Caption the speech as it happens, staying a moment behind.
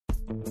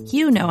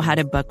You know how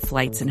to book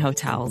flights and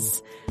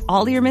hotels.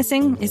 All you're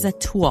missing is a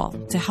tool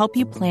to help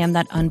you plan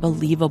that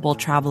unbelievable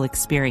travel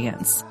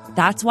experience.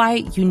 That's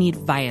why you need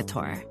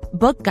Viator.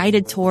 Book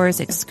guided tours,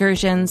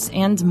 excursions,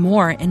 and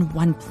more in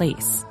one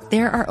place.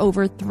 There are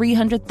over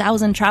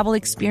 300,000 travel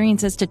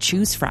experiences to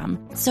choose from,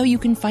 so you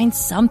can find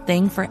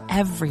something for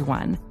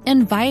everyone.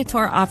 And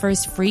Viator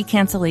offers free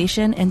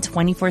cancellation and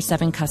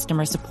 24/7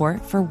 customer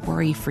support for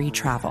worry-free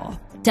travel.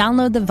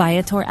 Download the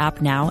Viator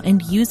app now and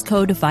use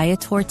code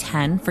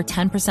Viator10 for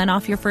 10%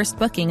 off your first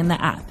booking in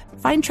the app.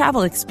 Find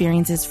travel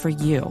experiences for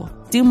you.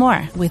 Do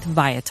more with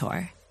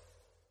Viator.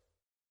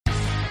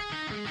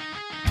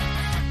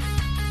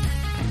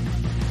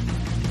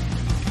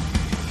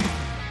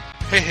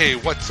 Hey,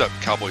 what's up,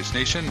 Cowboys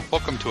Nation?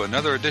 Welcome to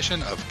another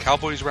edition of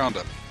Cowboys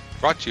Roundup,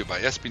 brought to you by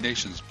SB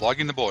Nation's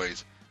Blogging the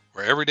Boys,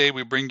 where every day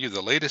we bring you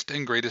the latest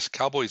and greatest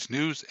Cowboys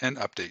news and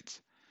updates.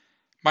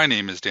 My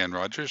name is Dan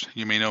Rogers.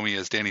 You may know me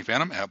as Danny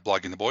Phantom at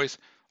Blogging the Boys,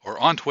 or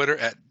on Twitter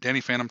at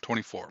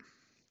DannyPhantom24.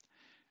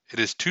 It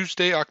is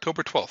Tuesday,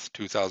 October 12th,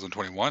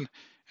 2021,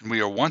 and we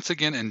are once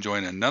again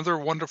enjoying another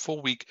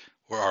wonderful week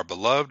where our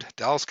beloved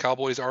Dallas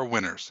Cowboys are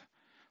winners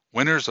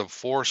of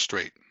 4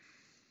 straight.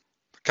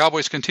 The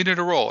Cowboys continue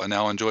to roll and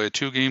now enjoy a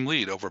 2-game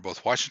lead over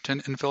both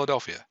Washington and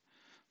Philadelphia.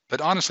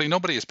 But honestly,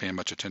 nobody is paying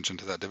much attention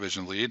to that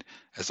division lead,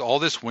 as all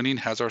this winning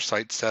has our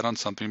sights set on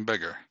something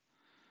bigger.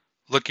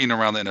 Looking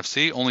around the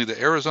NFC, only the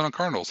Arizona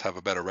Cardinals have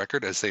a better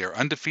record as they are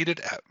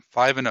undefeated at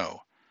 5-0.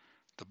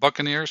 The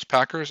Buccaneers,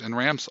 Packers, and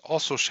Rams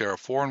also share a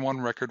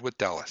 4-1 record with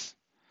Dallas.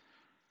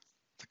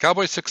 The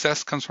Cowboys'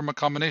 success comes from a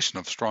combination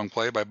of strong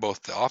play by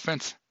both the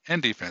offense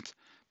and defense,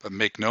 but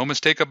make no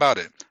mistake about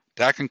it,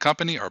 Dak and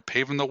company are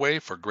paving the way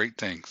for great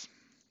things.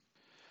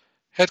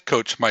 Head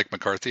coach Mike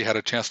McCarthy had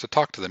a chance to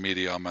talk to the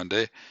media on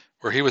Monday,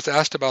 where he was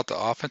asked about the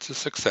offense's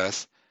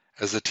success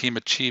as the team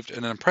achieved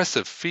an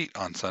impressive feat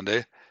on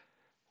Sunday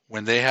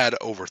when they had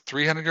over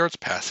 300 yards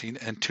passing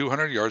and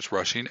 200 yards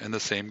rushing in the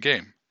same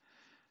game.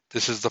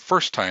 This is the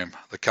first time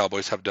the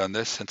Cowboys have done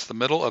this since the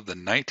middle of the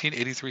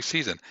 1983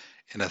 season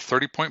in a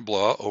 30-point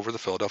blowout over the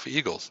Philadelphia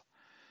Eagles.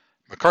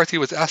 McCarthy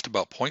was asked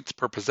about points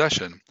per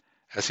possession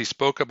as he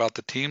spoke about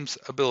the team's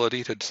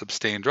ability to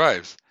sustain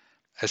drives,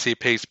 as he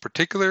pays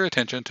particular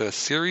attention to a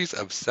series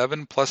of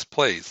 7+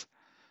 plays.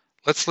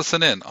 Let's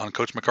listen in on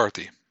Coach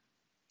McCarthy.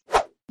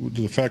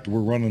 The fact that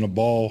we're running the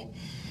ball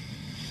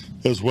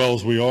as well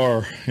as we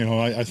are,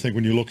 I think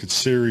when you look at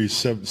series,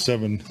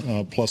 seven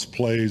plus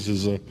plays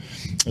is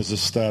a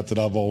stat that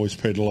I've always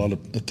paid a lot of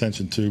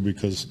attention to,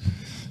 because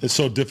it's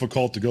so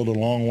difficult to go the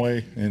long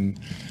way, and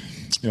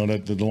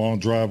that the long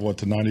drive,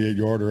 the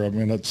 98-yarder. I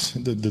mean,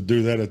 to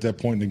do that at that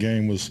point in the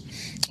game was,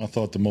 I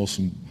thought, the most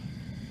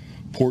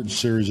important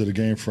series of the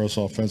game for us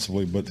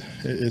offensively. But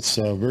it's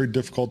very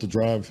difficult to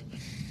drive,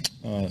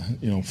 4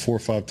 or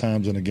 5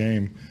 times in a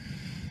game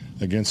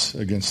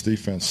against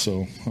defense.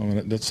 So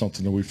that's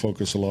something that we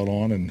focus a lot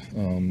on,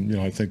 and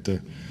I think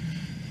that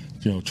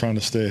trying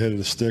to stay ahead of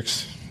the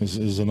sticks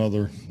is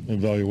another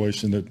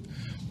evaluation that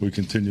we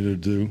continue to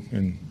do,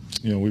 and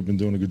we've been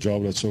doing a good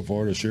job of that so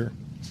far this year.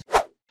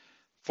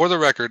 For the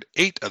record,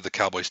 8 of the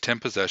Cowboys' 10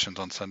 possessions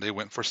on Sunday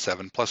went for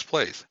 7+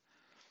 plays.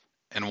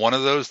 And one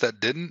of those that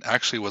didn't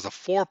actually was a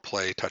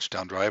 4-play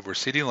touchdown drive where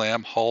CeeDee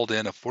Lamb hauled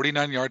in a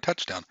 49-yard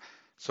touchdown,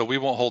 so we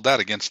won't hold that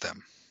against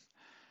them.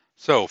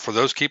 So, for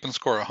those keeping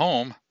score at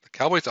home, the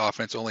Cowboys'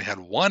 offense only had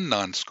 1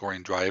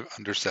 non-scoring drive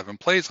under 7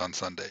 plays on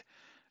Sunday.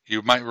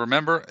 You might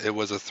remember it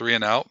was a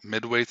 3-and-out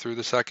midway through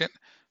the second,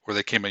 where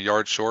they came a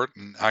yard short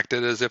and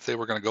acted as if they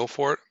were going to go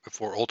for it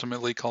before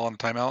ultimately calling a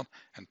timeout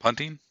and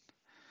punting.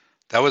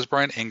 That was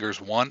Brian Anger's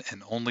one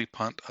and only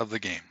punt of the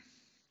game.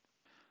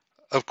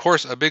 Of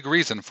course, a big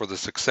reason for the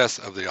success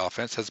of the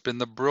offense has been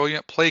the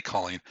brilliant play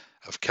calling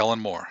of Kellen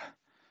Moore.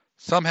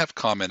 Some have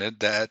commented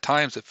that at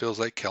times it feels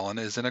like Kellen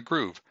is in a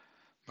groove.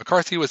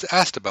 McCarthy was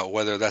asked about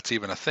whether that's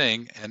even a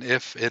thing and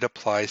if it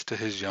applies to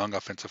his young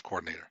offensive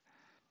coordinator.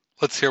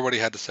 Let's hear what he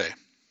had to say.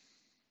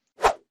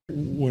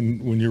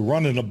 When you're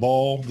running the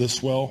ball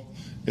this well,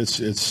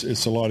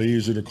 it's a lot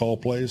easier to call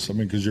plays. I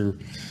mean, because you're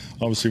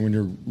obviously when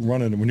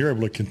you're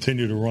able to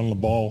continue to run the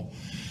ball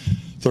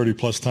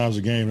 30+ times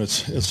a game,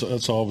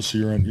 it's obviously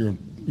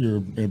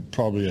you're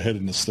probably ahead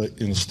in the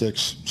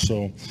sticks.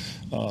 So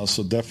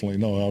definitely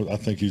no, I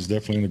think he's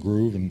definitely in the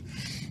groove, and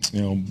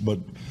but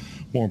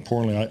more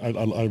importantly,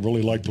 I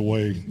really like the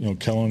way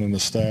Kellen and the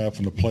staff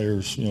and the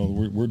players.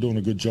 We're doing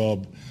a good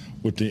job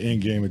with the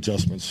in-game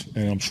adjustments,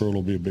 and I'm sure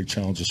it'll be a big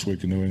challenge this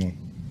week in New England.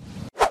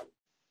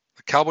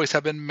 The Cowboys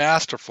have been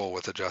masterful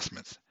with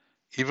adjustments.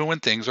 Even when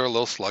things are a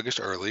little sluggish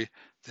early,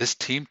 this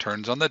team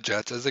turns on the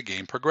Jets as the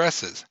game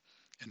progresses.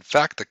 In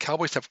fact, the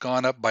Cowboys have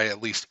gone up by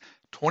at least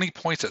 20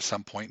 points at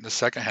some point in the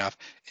second half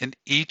in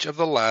each of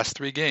the last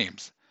 3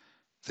 games.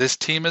 This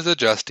team is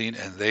adjusting,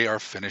 and they are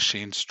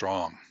finishing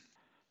strong.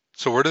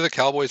 So where do the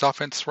Cowboys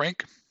offense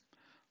rank?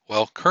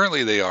 Well,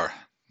 currently they are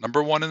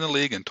number 1 in the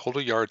league in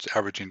total yards,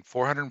 averaging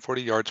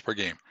 440 yards per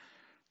game.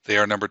 They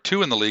are number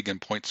 2 in the league in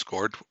points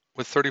scored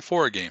with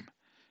 34 a game.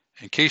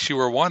 In case you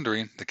were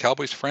wondering, the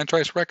Cowboys'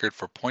 franchise record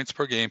for points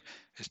per game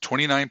is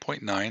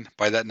 29.9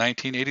 by that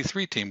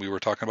 1983 team we were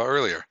talking about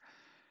earlier.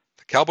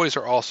 The Cowboys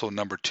are also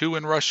number 2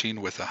 in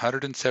rushing with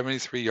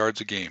 173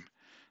 yards a game.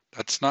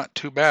 That's not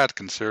too bad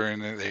considering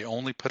they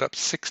only put up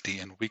 60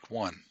 in Week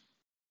 1.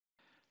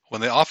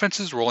 When the offense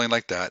is rolling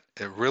like that,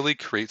 it really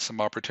creates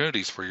some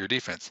opportunities for your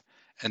defense,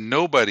 and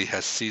nobody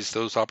has seized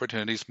those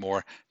opportunities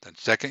more than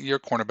second-year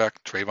cornerback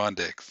Trevon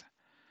Diggs.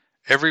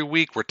 Every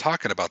week we're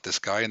talking about this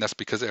guy, and that's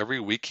because every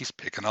week he's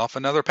picking off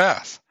another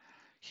pass.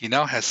 He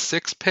now has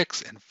 6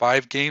 picks in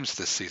 5 games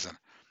this season.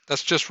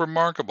 That's just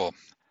remarkable.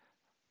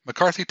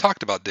 McCarthy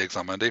talked about Diggs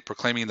on Monday,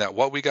 proclaiming that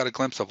what we got a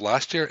glimpse of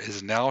last year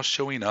is now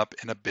showing up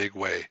in a big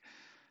way.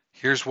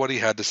 Here's what he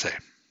had to say.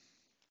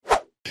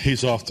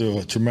 He's off to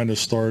a tremendous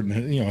start,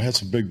 and had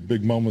some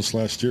big moments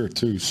last year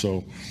too.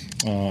 So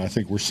I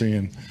think we're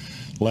seeing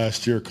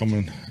last year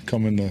coming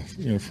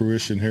to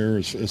fruition here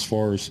as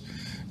far as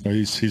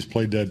he's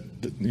played that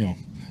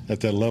at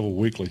that level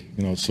weekly.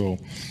 So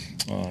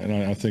and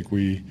I think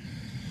we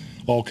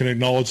all can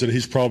acknowledge that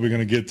he's probably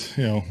going to get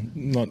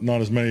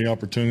not as many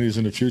opportunities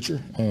in the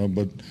future,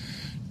 but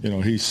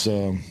he's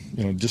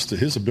just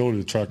his ability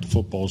to track the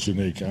football is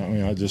unique. I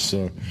mean, I just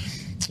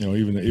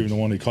even the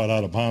one he caught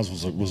out of bounds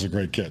was a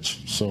great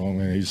catch. So I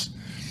mean,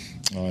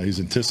 he's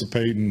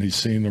anticipating, he's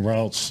seeing the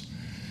routes,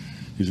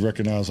 he's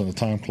recognizing the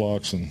time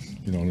clocks, and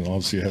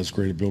obviously has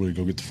great ability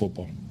to go get the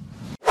football.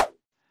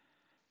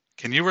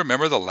 Can you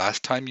remember the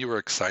last time you were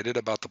excited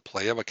about the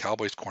play of a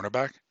Cowboys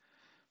cornerback?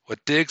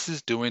 What Diggs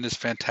is doing is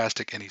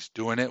fantastic, and he's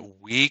doing it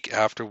week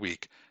after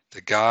week. The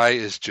guy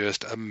is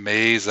just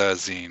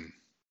amazing.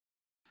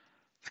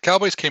 The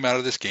Cowboys came out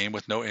of this game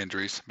with no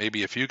injuries,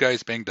 maybe a few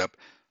guys banged up,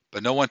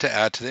 but no one to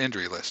add to the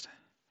injury list.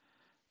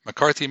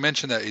 McCarthy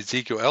mentioned that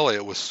Ezekiel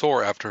Elliott was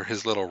sore after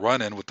his little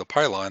run-in with the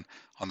pylon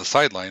on the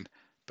sideline,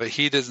 but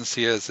he doesn't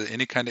see it as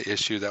any kind of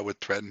issue that would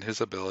threaten his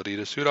ability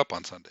to suit up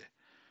on Sunday.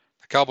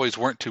 The Cowboys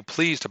weren't too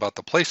pleased about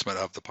the placement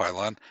of the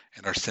pylon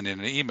and are sending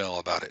an email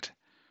about it.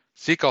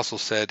 Zeke also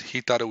said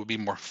he thought it would be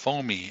more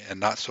foamy and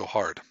not so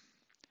hard.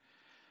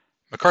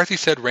 McCarthy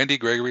said Randy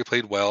Gregory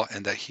played well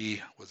and that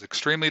he was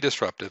extremely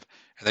disruptive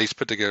and that he's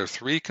put together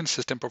 3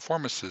 consistent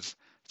performances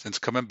since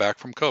coming back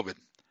from COVID.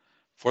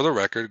 For the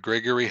record,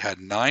 Gregory had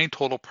 9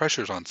 total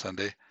pressures on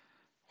Sunday.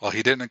 While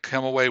he didn't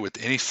come away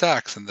with any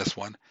sacks in this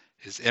one,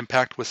 his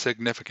impact was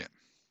significant.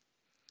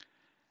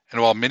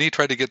 And while many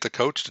tried to get the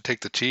coach to take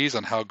the cheese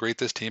on how great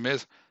this team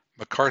is,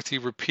 McCarthy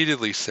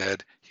repeatedly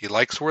said he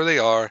likes where they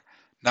are,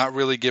 not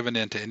really giving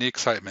in to any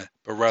excitement,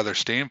 but rather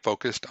staying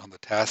focused on the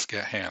task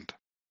at hand.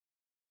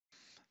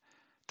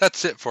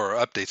 That's it for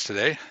our updates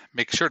today.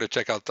 Make sure to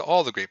check out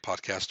all the great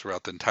podcasts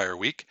throughout the entire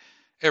week.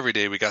 Every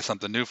day we got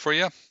something new for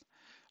you.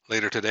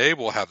 Later today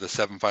we'll have the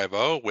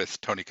 750 with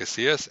Tony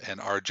Casillas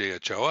and RJ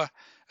Ochoa,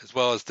 as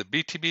well as the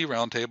BTB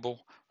Roundtable,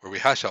 where we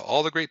hash out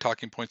all the great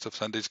talking points of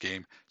Sunday's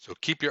game, so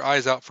keep your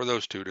eyes out for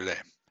those 2 today.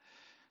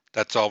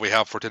 That's all we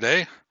have for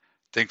today.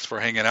 Thanks for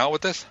hanging out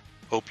with us.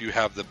 Hope you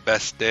have the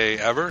best day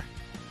ever.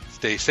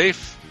 Stay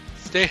safe,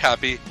 stay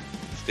happy,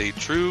 stay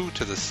true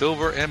to the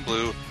silver and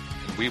blue,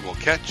 and we will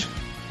catch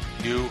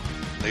you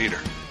later.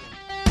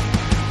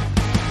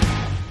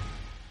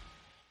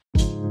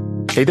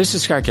 Hey, this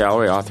is Scott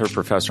Galloway, author,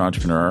 professor,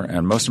 entrepreneur,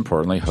 and most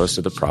importantly, host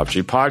of the Prop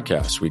G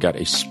podcast. We got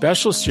a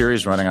special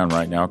series running on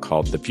right now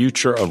called The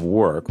Future of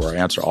Work, where I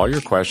answer all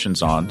your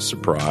questions on,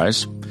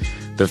 surprise,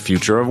 the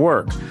future of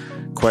work.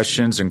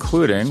 Questions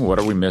including, what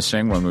are we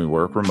missing when we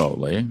work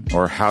remotely?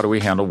 Or how do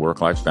we handle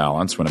work-life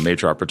balance when a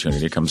major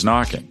opportunity comes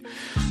knocking?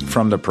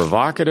 From the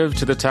provocative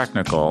to the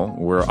technical,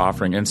 we're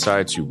offering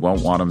insights you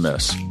won't want to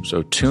miss.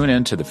 So tune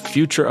in to The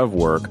Future of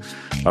Work,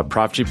 a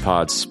Prop G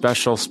Pod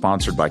special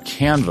sponsored by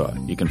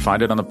Canva. You can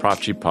find it on the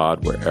Prop G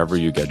Pod wherever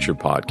you get your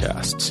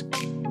podcasts.